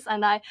Schumann phase,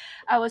 and I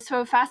was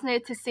so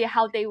fascinated to see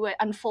how they would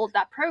unfold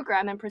that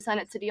program and present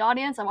it to the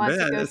audience. I wanted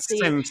to go It's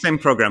see. same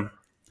program.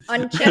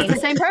 Unchained. It's the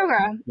same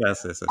program.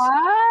 Yes.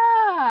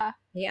 Ah.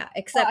 Yeah, Well,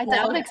 except I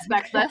now. don't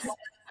expect this.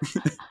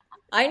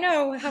 I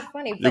know, how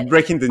funny. You're But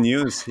breaking the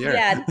news here.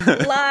 yeah,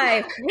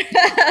 live.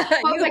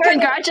 Well, You heard it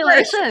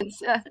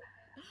congratulations.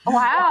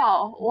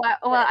 Wow.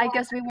 Well, I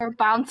guess we were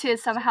bound to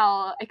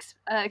somehow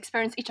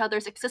experience each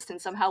other's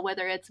existence somehow,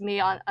 whether it's me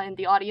in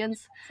the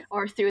audience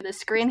or through the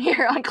screen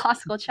here on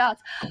Classical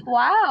Chats.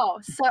 Wow.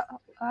 So,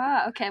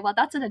 okay. Well,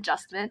 that's an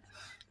adjustment.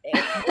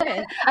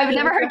 first. I've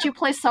never heard you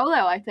play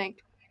solo, I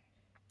think.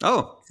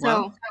 Oh,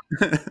 So,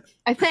 well.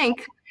 I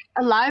think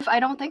live, I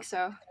don't think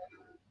so.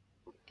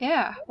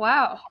 Yeah.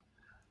 Wow.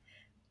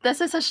 This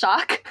is a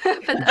shock,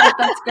 but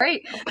that's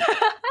great.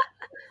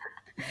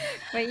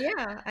 But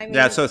yeah, I mean,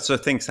 Yeah, so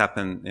things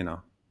happen,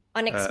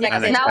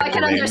 unexpected. Now I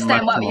can Unexpectedly,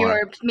 understand much what you more.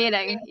 were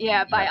meaning.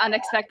 Yeah, by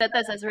unexpected.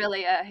 This is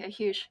really a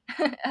huge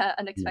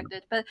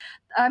unexpected. But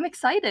I'm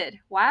excited.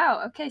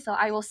 Wow. Okay, so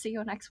I will see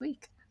you next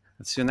week.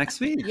 See you next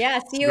week. Yeah,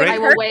 see you Great. in I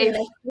will person wave.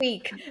 next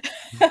week.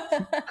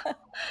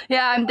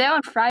 Yeah, I'm there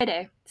on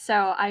Friday. So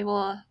I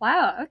will.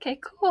 Wow. Okay,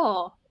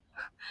 cool.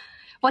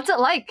 What's it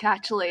like,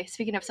 actually,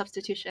 speaking of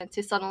substitution,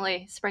 to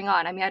suddenly spring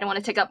on? I mean, I don't want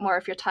to take up more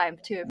of your time,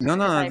 too. No, because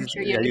I'm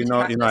sure you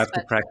yeah, need I have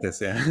to practice,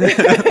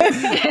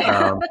 practice.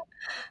 Yeah.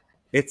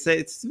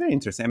 It's very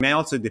interesting. I mean, it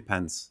also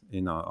depends,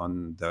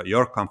 on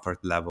your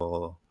comfort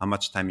level, how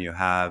much time you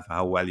have,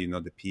 how well you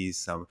know the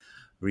piece, how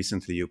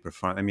recently you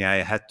perform. I mean, I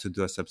had to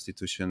do a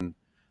substitution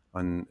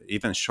on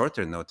even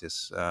shorter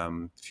notice a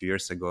few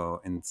years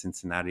ago in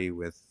Cincinnati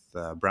with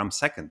Brahms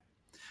second,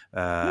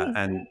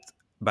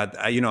 but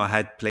I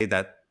had played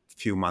that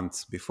few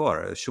months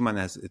before. Schumann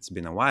it's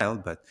been a while,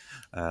 but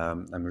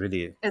I'm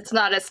really. It's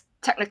not as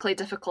technically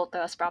difficult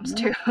though as Brahms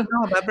 2.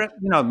 No,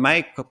 but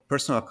my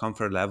personal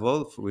comfort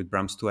level with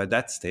Brahms 2 at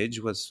that stage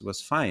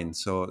was fine.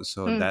 So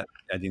that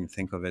I didn't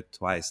think of it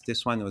twice.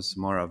 This one was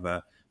more of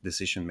a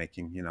decision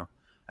making,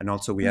 and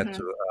also we had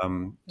to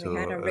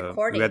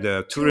we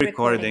had two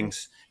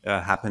recordings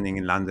happening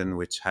in London,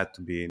 which had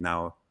to be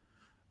now.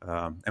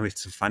 And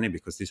it's funny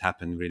because this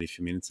happened really a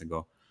few minutes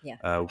ago.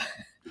 Yeah.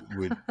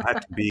 We had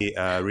to be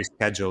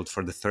rescheduled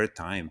for the third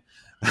time,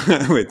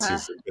 which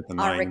is a bit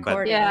annoying.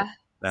 But yeah.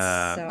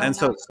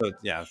 So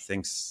yeah,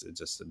 things are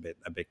just a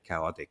bit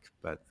chaotic.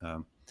 But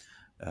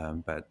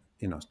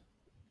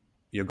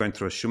you're going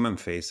through a Schumann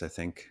phase, I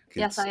think.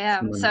 Yes, I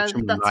am.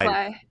 Schumann That's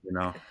live,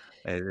 why.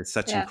 It's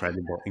such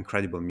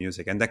incredible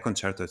music, and that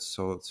concerto is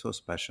so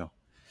special.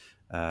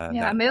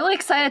 I'm really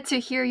excited to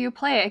hear you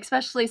play,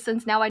 especially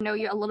since now I know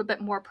you a little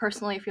bit more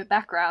personally of your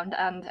background,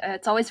 and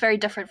it's always very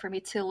different for me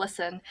to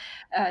listen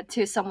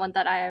to someone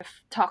that I have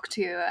talked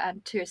to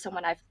and to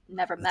someone I've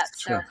never met.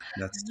 True. So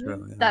that's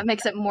true. Yeah. that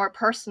makes it more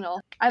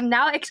personal. I'm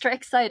now extra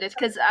excited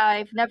because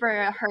I've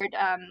never heard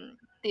I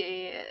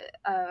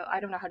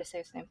don't know how to say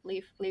his name.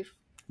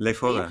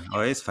 Leif Ove.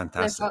 Oh, he's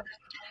fantastic.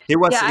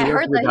 I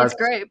heard that he's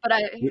great, but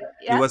he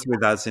was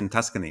with us in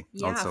Tuscany.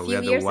 Also, we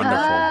had a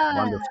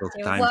wonderful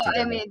time well,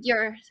 together. I mean,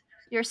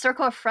 your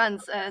circle of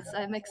friends,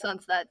 it makes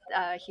sense that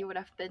he would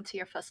have been to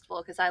your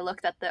festival, because I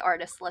looked at the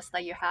artist list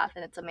that you have,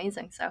 and it's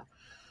amazing. So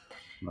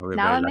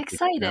now I'm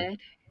excited. Yeah.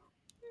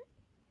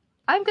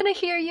 I'm gonna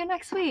hear you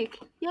next week.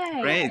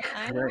 Yay! Great.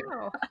 I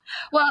know.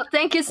 Well,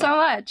 thank you so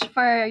much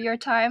for your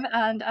time,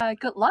 and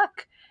good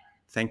luck.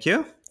 Thank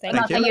you.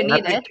 Not that you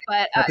need it,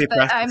 but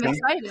I'm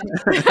excited.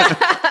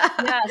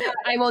 Yes,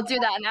 I will do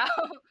that now.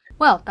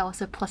 Well, that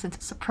was a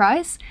pleasant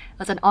surprise. It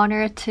was an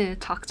honor to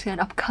talk to an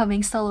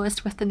upcoming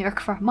soloist with the New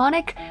York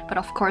Philharmonic, but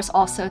of course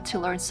also to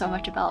learn so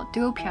much about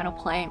duo piano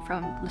playing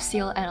from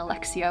Lucille and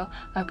Alessio.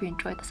 I hope you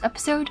enjoyed this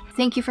episode.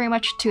 Thank you very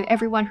much to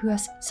everyone who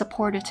has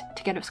supported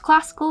Together with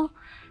Classical.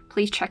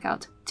 Please check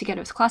out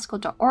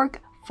togetherwithclassical.org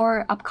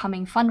for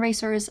upcoming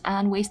fundraisers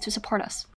and ways to support us.